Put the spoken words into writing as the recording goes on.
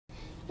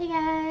Hey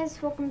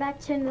guys, welcome back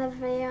to another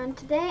video, and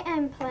today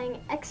I'm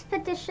playing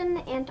Expedition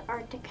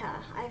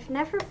Antarctica. I've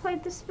never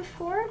played this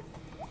before,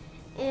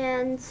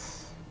 and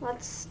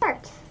let's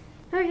start.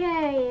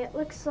 Okay, it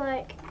looks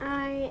like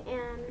I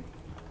am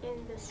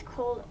in this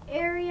cold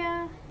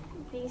area.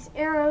 These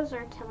arrows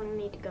are telling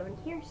me to go in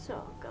here, so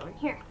I'll go in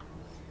here.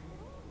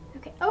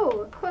 Okay,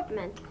 oh,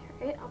 equipment.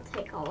 Alright, I'll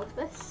take all of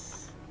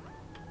this.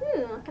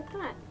 Look at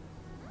that.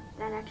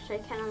 That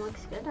actually kind of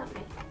looks good on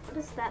me. What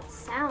is that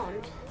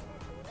sound?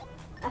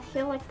 I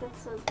feel like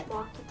that's a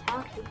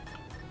walkie-talkie.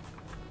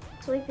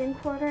 Sleeping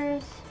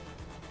quarters.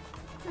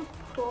 Oh,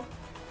 cool.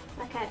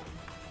 Okay.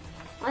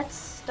 Let's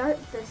start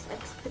this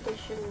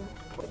expedition.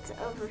 It's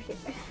over here.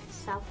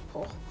 South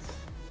Pole.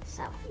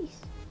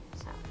 Southeast.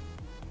 South.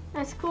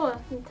 That's cool. I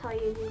can tell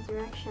you the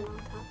direction on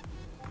top.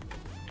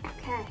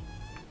 Okay.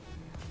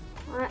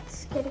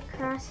 Let's get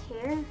across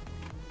here.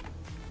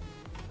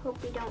 Hope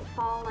we don't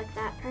fall like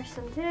that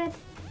person did.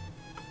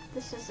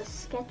 This is a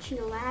sketchy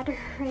ladder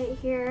right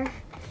here.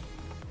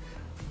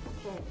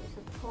 Okay, there's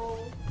a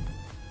pole.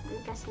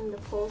 I'm guessing the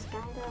poles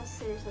guide us.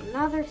 There's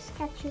another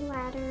sketchy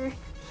ladder.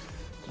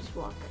 Just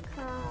walk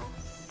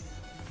across.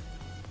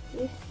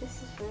 This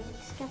is really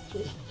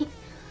sketchy.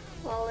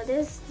 Well, it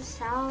is the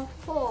South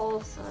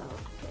Pole, so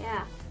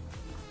yeah.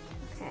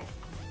 Okay.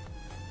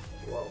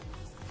 Whoa.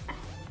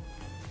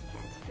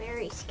 Yeah, it's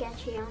very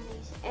sketchy on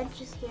these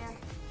edges here.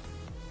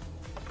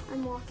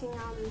 I'm walking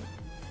on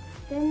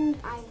thin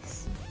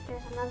ice.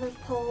 There's another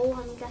pole.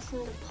 I'm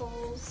guessing the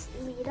poles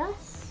lead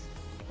us.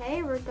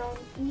 Okay, we're going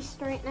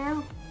east right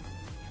now.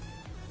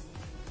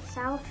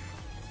 South.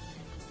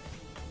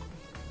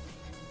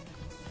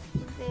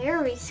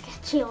 Very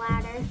sketchy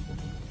ladder.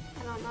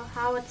 I don't know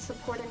how it's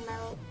supporting my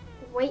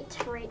weight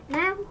right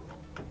now.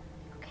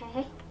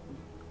 Okay,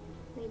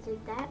 we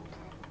did that.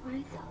 Why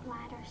is the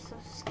ladder so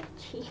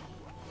sketchy?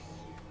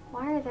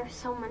 Why are there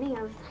so many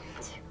of them?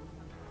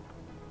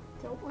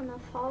 Don't want to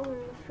fall in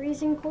the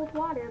freezing cold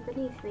water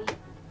beneath me.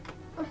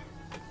 Okay.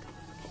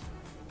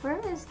 Where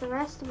is the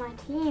rest of my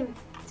team?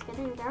 It's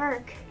getting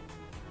dark.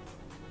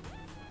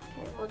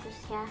 Okay, we'll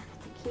just have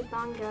to keep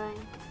on going.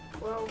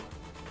 Whoa.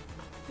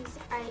 This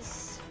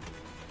ice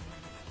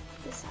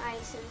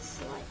is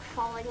like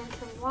falling into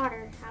the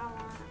water. I don't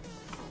want to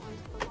fall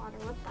into the water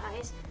with the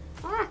ice.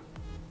 Ah!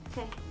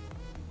 Okay,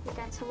 we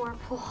got some more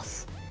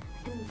poles.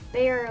 I can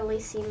barely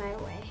see my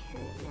way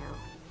right now.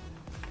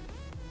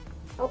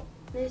 Oh,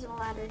 there's a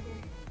ladder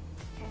here.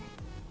 Okay.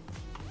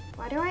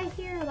 Why do I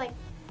hear like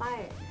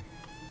fire?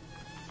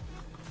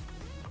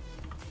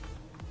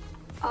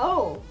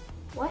 Oh,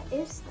 what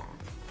is that?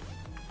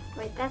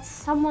 Wait, that's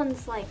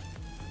someone's like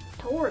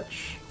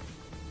torch.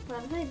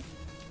 What are they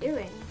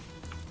doing?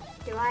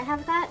 Do I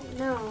have that?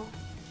 No.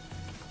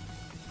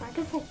 Where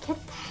did they get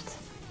that?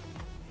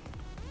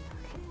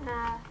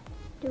 Okay,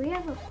 do we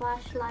have a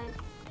flashlight?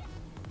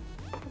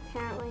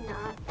 Apparently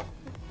not. Okay.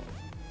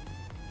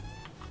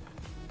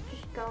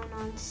 Just going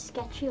on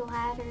sketchy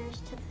ladders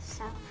to the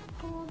South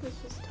Pole.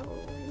 This is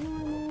totally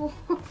normal.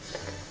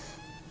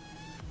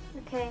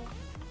 Okay.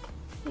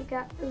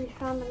 We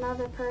found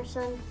another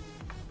person.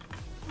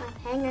 I'm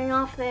hanging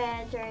off the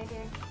edge right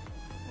here.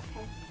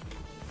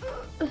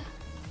 Okay.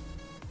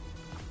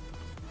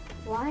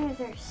 Why are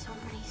there so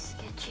many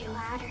sketchy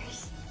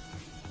ladders?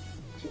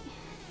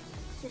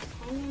 Just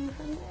hanging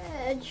from the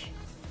edge.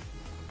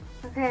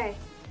 Okay.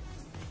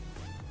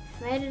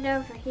 Made it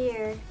over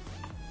here.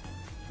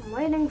 I'm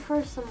waiting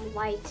for some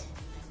light.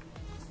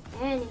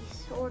 Any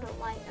sort of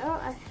light.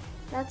 Oh,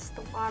 that's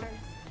the water,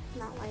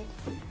 not light.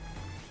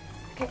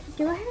 Okay,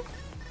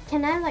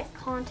 can I like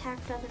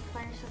contact other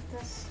players with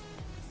this?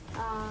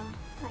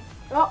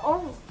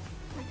 Expedition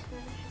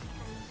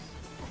times.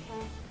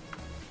 Okay.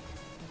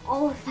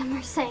 All of them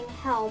are saying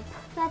help.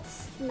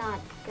 That's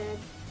not good.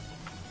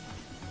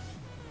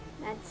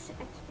 That's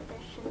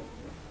expedition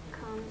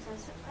comes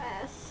as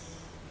a S.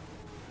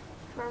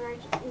 For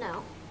emergency.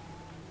 No.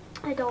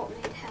 I don't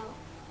need help.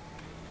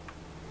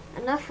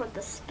 Enough with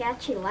the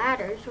sketchy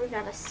ladders. We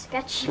got a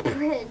sketchy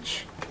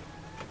bridge.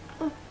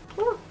 Oh,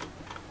 oh.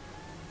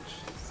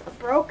 A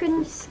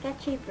broken,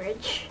 sketchy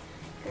bridge.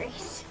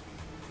 Great.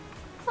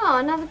 Oh,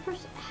 another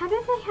person. How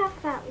do they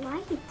have that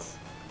light?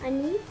 I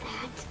need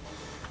that.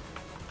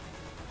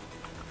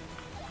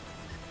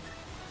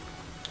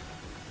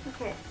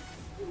 Okay.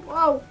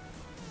 Whoa.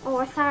 Oh,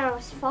 I thought I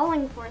was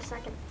falling for a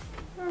second.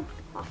 Oh,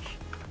 gosh.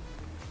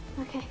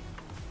 Okay.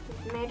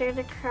 We've made it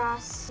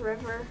across the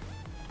river.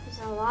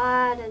 There's a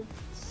lot of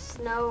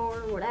snow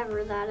or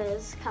whatever that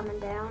is coming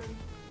down.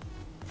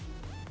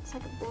 It's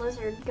like a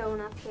blizzard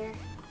going up here.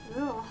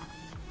 Ugh.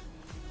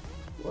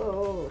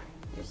 Whoa,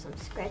 there's some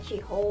sketchy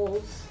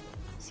holes.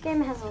 This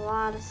game has a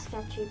lot of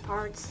sketchy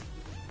parts.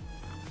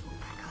 Oh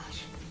my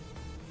gosh.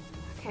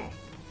 Okay.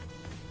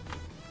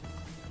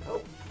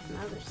 Oh,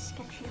 another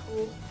sketchy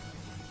hole.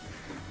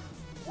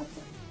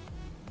 Okay.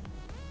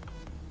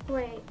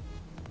 Wait,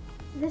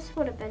 this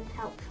would have been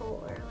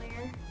helpful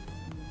earlier.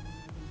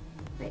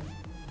 Wait.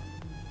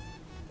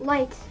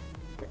 Light.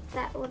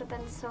 That would have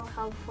been so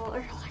helpful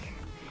earlier.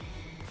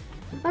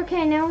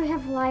 Okay, now we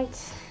have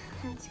light.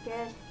 That's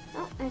good.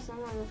 Oh, there's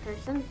another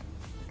person.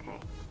 Okay.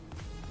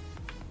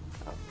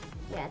 Oh,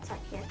 yeah, it's up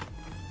here.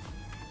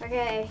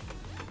 Okay.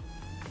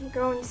 We're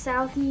going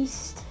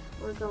southeast.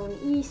 We're going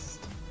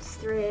east. It's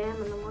 3 a.m.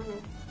 in the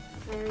morning.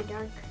 Very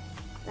dark.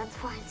 That's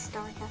why it's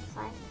dark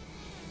outside.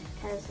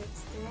 Because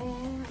it's 3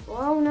 a.m.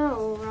 Oh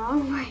no,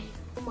 wrong way.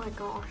 Oh my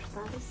gosh,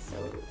 that is so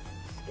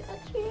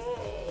sketchy.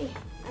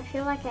 I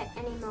feel like at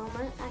any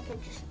moment I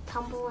could just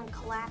tumble and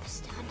collapse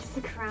down to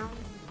the ground.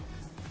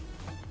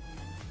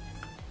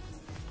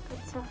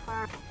 Good so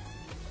far.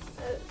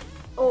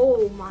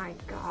 Oh my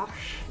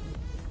gosh.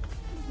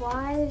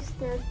 Why is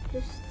there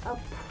just a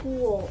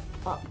pool,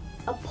 a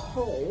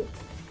pole?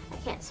 I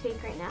can't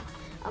speak right now.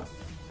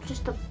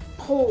 Just a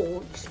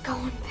pole just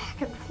going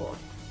back and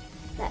forth.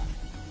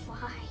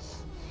 Why?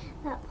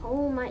 That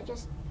pole might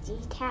just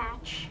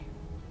detach.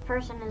 The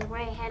person is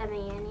way ahead of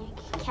me and you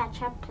can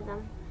catch up to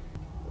them.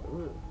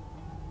 Ooh.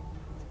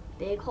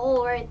 Big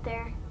hole right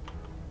there.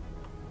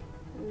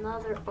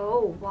 Another,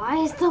 oh, why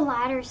is the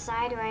ladder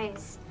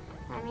sideways?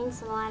 That means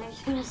the ladder's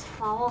gonna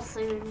fall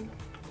soon.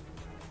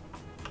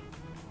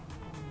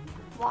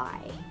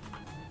 Why?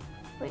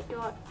 Wait,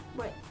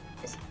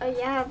 oh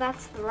yeah,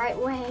 that's the right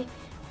way.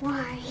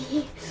 Why?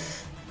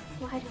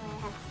 Why do I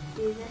have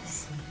to do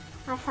this?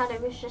 I thought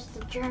it was just a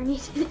journey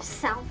to the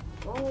South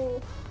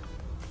Pole.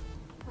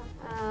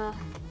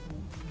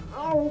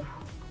 Oh.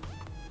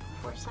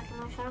 For a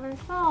second I thought I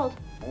failed.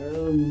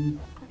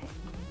 Okay.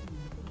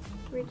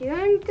 We're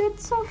doing good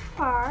so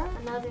far.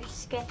 Another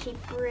sketchy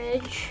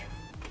bridge.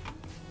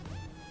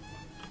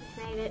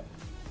 We've made it.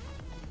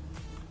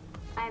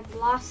 I've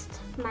lost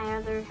my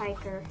other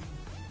hiker.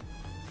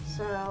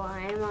 So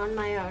I am on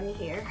my own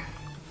here.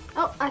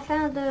 Oh, I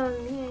found them.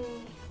 Yay.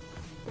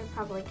 They're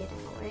probably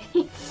getting away.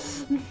 Let's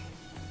see.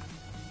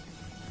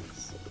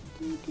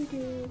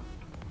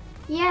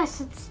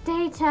 Yes, it's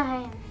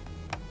daytime.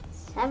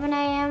 7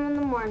 a.m. in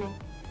the morning.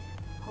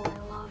 Oh, I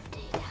love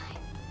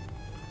daytime.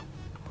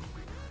 Oh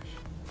my gosh.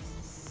 This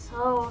is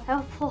so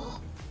helpful.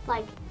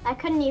 Like, I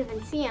couldn't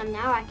even see him.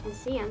 Now I can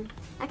see him.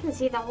 I can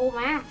see the whole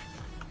map.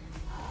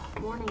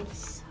 Oh, morning is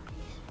so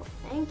useful.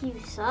 Thank you,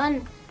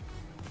 sun.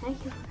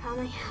 Thank you for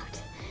coming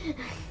out.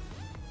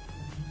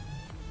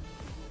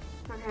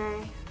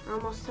 Okay, we're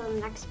almost to the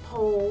next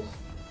pole.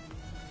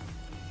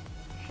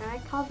 Should I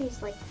call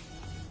these like...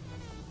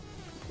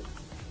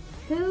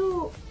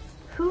 Who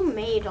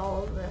made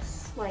all of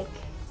this? Like,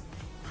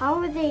 how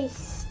would they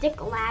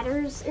stick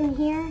ladders in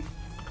here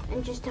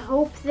and just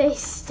hope they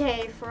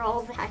stay for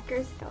all the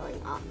hackers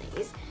going on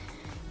these?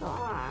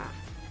 Ah,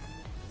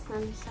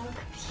 I'm so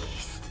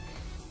confused.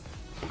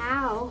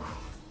 How?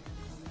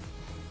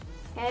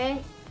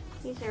 Okay,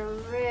 these are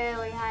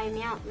really high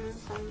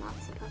mountains. I'm not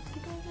supposed to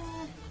go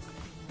there.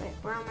 Wait,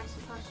 where am I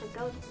supposed to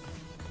go?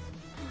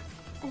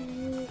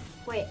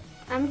 Wait,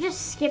 I'm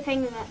just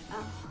skipping the,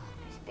 oh,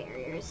 there's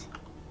barriers.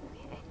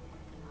 Okay,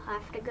 I'll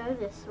have to go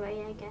this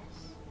way, I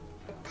guess.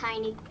 A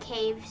tiny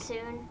cave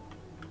soon.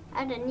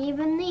 I didn't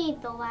even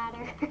need the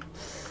ladder.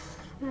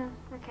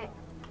 Okay,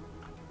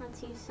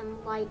 let's use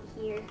some light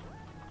here.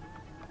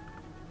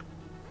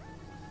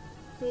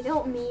 We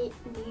don't need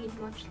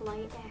much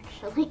light,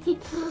 actually.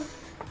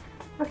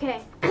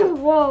 Okay,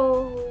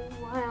 whoa,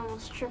 I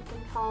almost tripped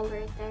and fall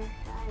right there.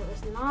 I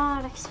was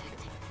not expecting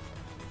that.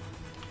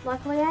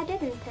 Luckily I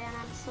didn't, and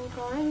I'm still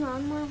going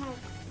on my hike.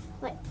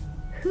 Like,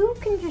 who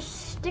can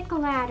just stick a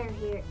ladder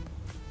here?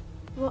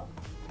 Well,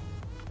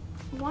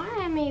 why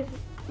am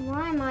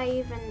I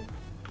even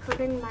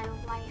putting my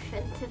life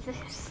into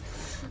this?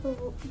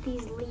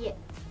 These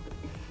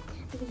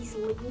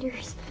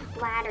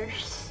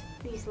ladders.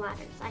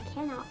 I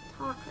cannot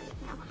talk right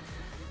now.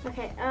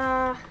 Okay,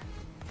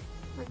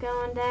 we're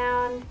going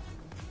down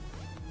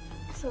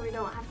so we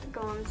don't have to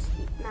go on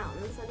steep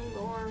mountains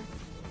anymore.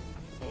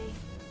 Okay.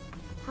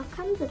 How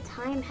come the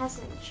time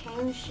hasn't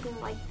changed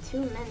in like 2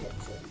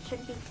 minutes? It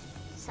should be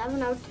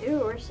 7:02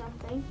 or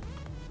something.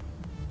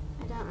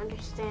 I don't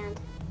understand.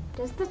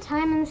 Does the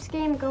time in this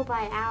game go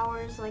by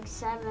hours, like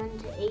 7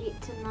 to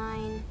 8 to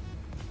 9?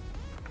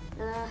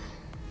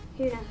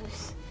 Who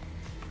knows?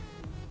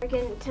 We're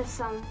getting to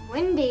some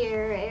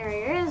windier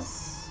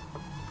areas.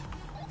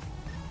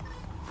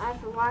 I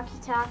have a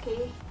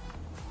walkie-talkie.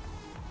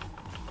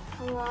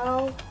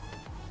 Hello?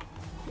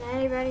 Can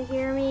anybody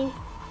hear me?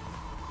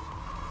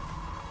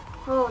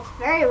 Oh, it's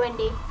very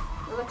windy.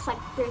 It looks like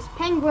there's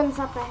penguins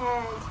up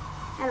ahead.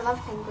 I love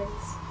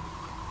penguins.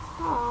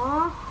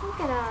 Aw, look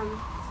at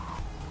them.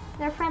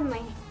 They're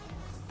friendly.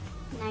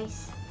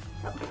 Nice.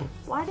 Oh,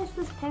 why does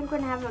this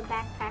penguin have a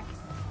backpack?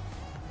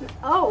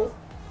 Oh,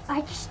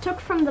 I just took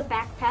from the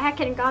backpack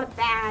and got a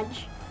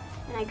badge.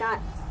 And I got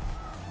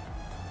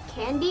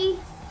candy.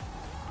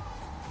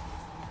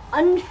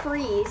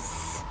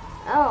 Unfreeze.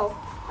 Oh,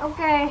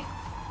 okay.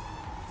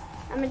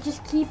 I'm gonna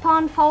just keep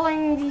on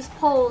following these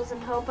poles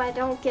and hope I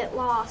don't get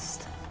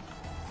lost.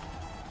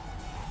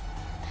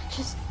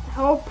 Just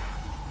hope.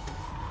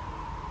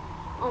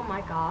 Oh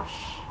my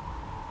gosh.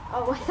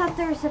 Oh, I thought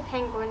there was a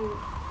penguin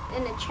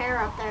in a chair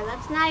up there.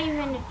 That's not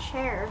even a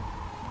chair.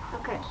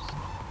 Okay.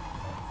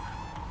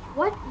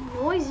 What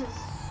noises?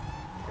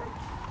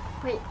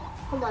 Wait,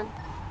 hold on.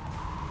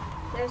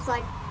 There's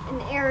like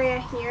an area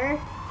here.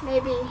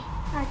 Maybe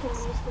I can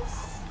use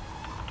this.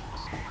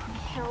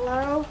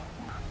 Hello?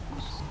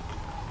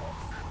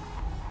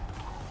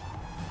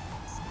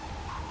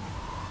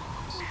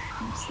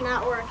 It's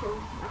not working.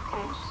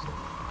 Okay.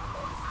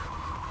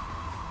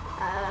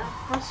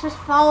 Let's just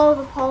follow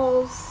the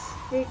poles.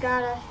 We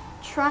gotta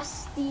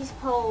trust these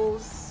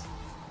poles.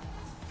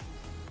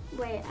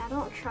 Wait, I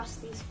don't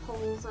trust these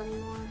poles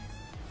anymore.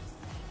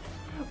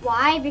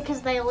 Why?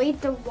 Because they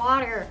lead to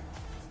water.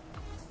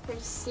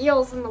 There's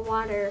seals in the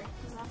water.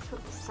 That's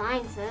what the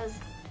sign says.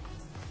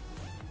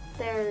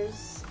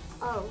 There's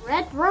a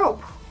red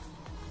rope.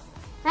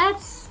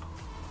 That's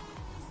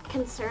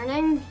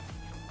concerning.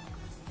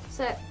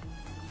 So,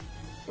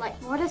 like,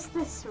 what is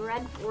this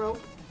red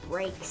rope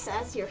breaks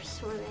as you're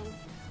swimming?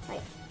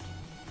 Like,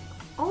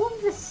 all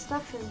of this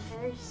stuff is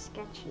very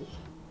sketchy.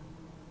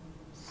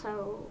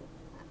 So,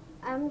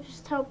 I'm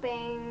just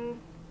hoping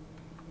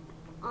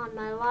on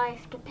my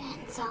life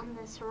depends on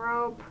this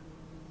rope.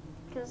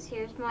 Because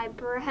here's my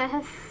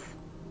breath.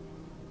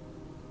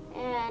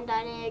 And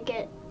I need to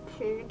get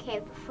through the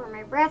cave before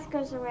my breath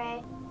goes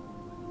away.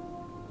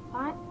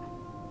 What?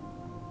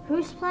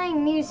 Who's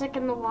playing music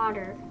in the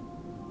water?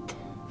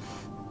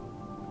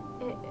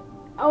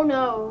 Oh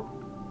no.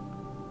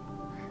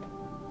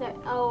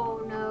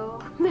 Oh no.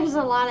 There's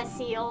a lot of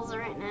seals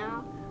right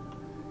now.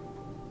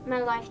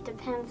 My life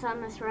depends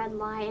on this red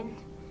line.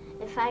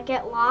 If I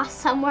get lost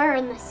somewhere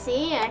in the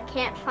sea, I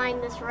can't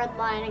find this red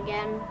line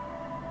again.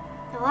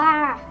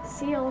 Ah,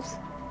 seals.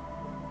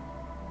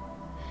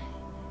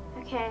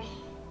 Okay.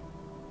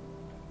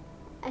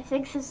 I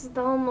think this is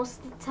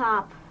almost the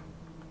top.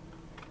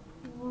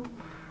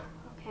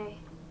 Okay.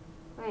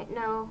 Wait,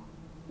 no.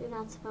 You're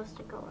not supposed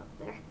to go up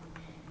there.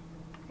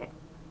 Okay.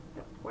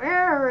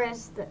 Where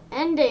is the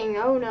ending?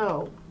 Oh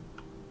no.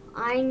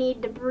 I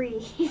need to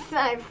breathe.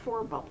 I have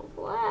 4 bubbles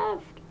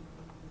left.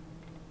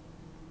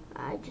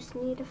 I just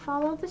need to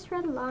follow this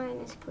red line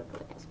as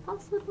quickly as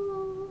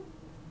possible.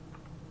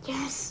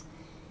 Yes.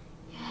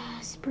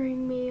 Yes,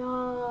 bring me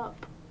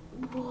up.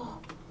 Whoa.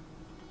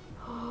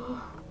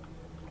 Oh.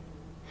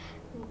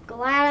 I'm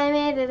glad I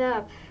made it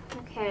up.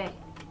 Okay.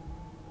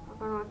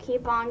 We're gonna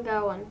keep on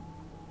going.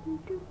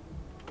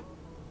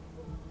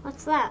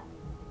 What's that?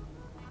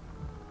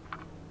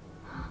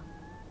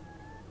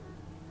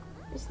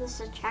 Is this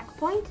a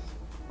checkpoint?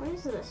 What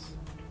is this?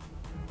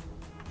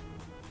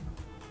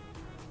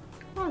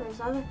 Oh,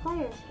 there's other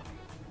players here.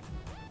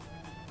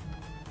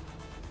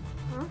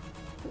 Huh?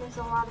 There's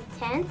a lot of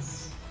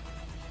tents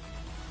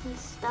and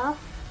stuff.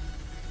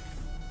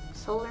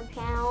 Solar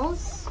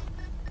panels.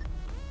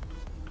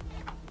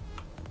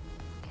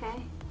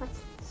 Okay,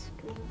 what's this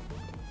green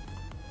thing?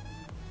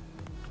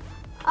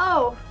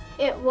 Oh,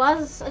 it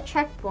was a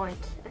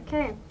checkpoint.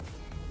 Okay.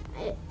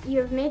 You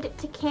have made it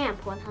to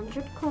camp,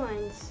 100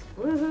 coins.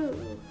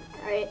 Woohoo!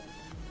 Alright.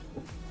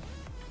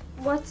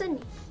 What's in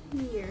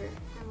here?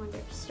 I wonder.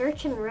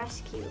 Search and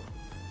rescue.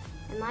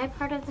 Am I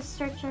part of the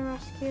search and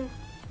rescue?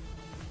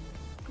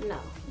 No.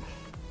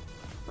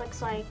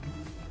 Looks like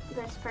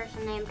this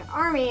person named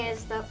Army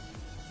is the...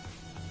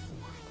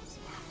 Why does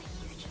he have a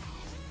huge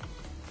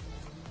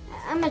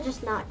head? I'm gonna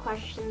just not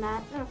question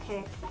that.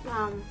 Okay.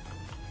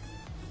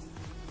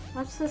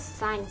 What's this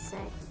sign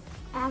say?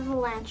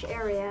 Avalanche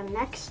area,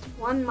 next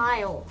 1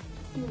 mile.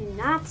 Do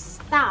not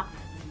stop.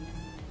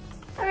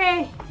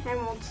 Okay, I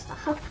won't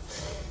stop.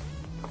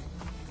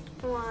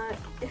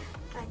 If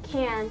I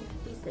can,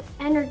 eat the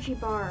energy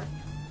bar.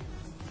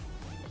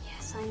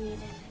 Yes, I need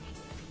energy.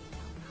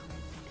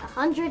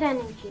 100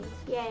 energy.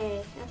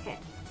 Yay, okay.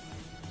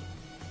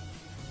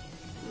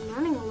 I'm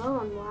running low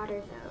on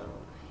water though.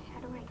 How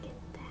do I get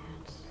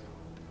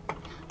that?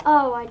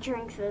 Oh, I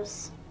drink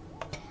this.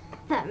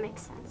 That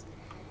makes sense.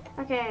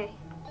 Okay.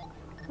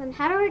 Then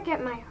how do I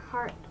get my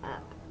heart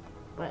up?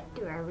 What,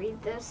 do I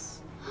read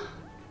this?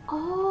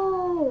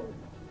 Oh,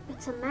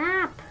 it's a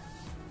map.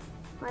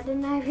 Why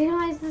didn't I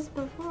realize this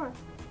before?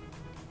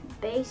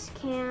 Base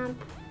camp.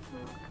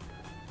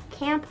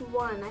 Camp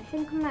 1. I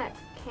think I'm at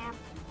camp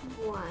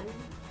 1.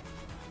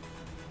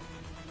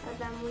 And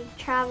then we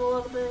travel a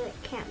little bit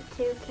at camp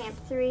 2, camp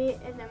 3,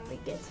 and then we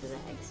get to the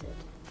exit.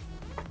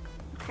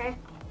 Okay.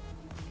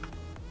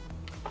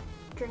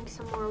 Drink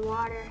some more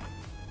water.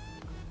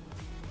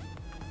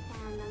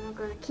 And then we're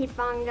gonna keep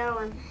on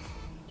going.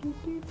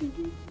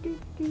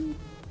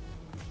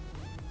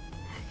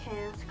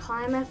 Okay, let's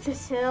climb up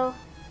this hill.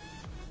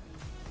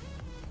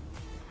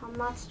 I'm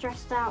not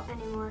stressed out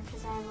anymore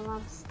because I have a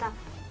lot of stuff.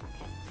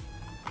 Okay.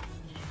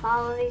 Just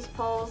follow these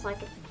poles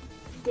like it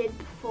did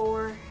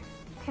before.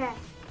 Okay.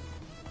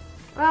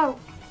 Whoa!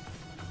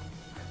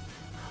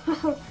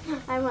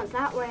 I went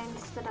that way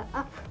instead of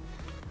up.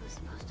 I was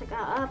supposed to go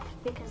up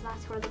because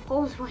that's where the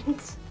poles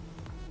went.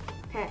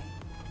 Okay.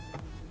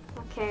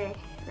 Okay,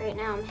 right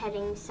now I'm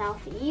heading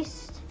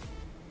southeast.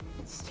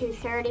 It's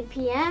 2:30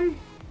 p.m.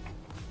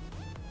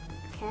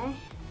 Okay.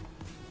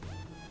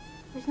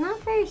 There's not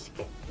very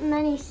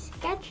many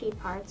sketchy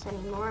parts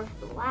anymore of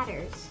the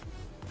ladders.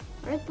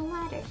 Where'd the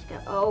ladders go?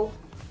 Oh,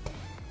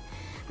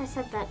 I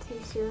said that too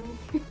soon.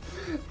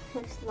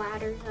 There's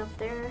ladders up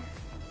there.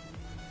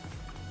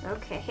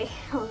 Okay,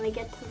 let me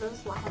get to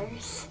those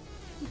ladders.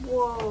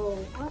 Whoa,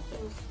 what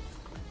is,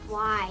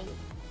 why?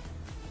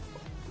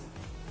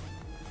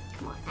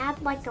 Come on,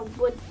 add like a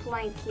wood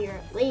plank here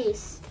at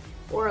least,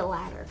 or a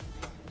ladder.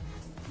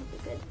 That'd be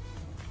good.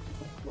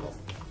 Well,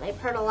 they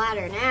put a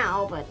ladder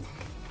now, but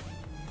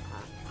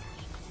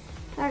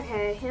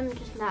okay, I'm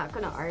just not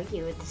gonna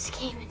argue with this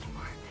game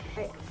anymore.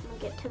 Alright, I'm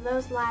gonna get to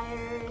those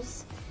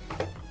ladders.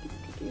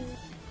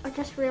 I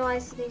just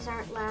realized these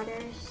aren't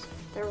ladders,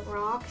 they're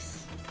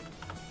rocks.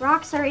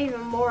 Rocks are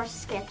even more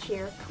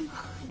sketchier. Come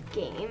on,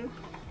 game.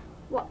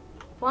 What?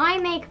 Why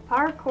make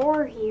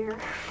parkour here?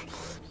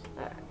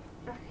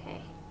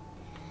 Okay.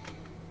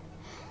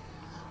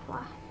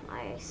 Well,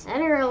 I said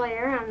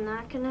earlier, I'm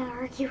not gonna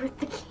argue with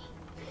the game.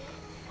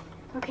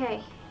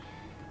 Okay.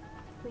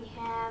 We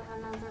have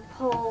another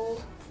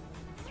pole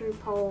through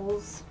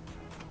poles.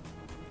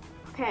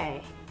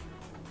 Okay.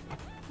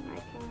 I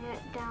can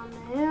get down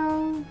the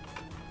hill.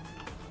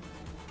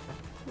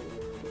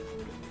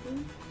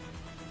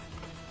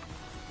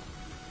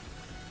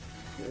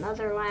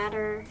 Another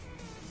ladder.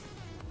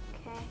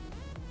 Okay.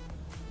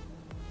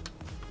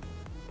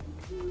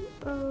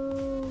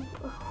 Oh,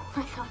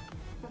 I thought,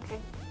 okay.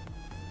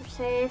 We're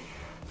safe.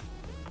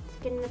 It's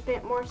getting a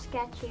bit more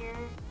sketchier.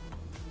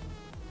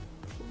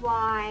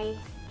 Why?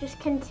 Just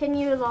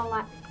continue the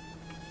ladder.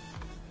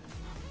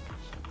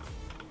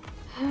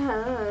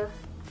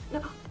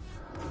 No.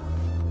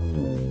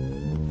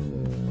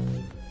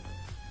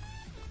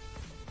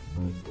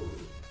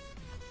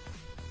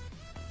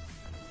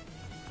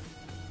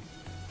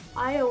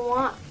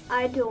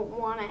 I don't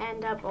want to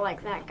end up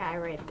like that guy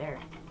right there.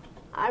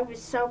 I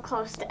was so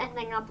close to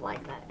ending up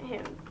like that,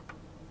 him.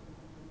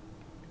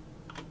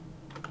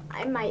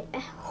 I might,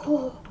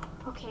 oh,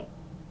 okay.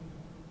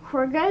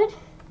 We're good.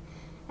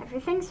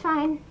 Everything's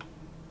fine.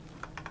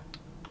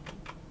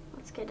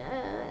 Let's get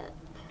up.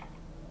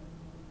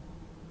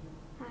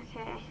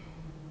 Okay.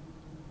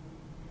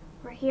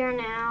 We're here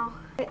now.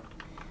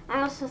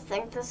 I also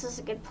think this is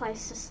a good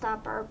place to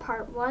stop our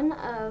part 1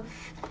 of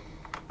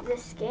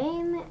this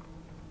game,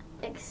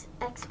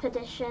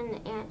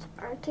 Expedition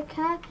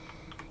Antarctica.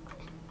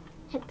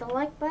 Hit the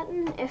like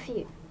button if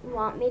you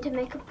want me to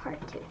make a part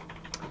 2.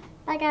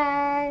 Bye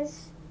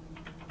guys.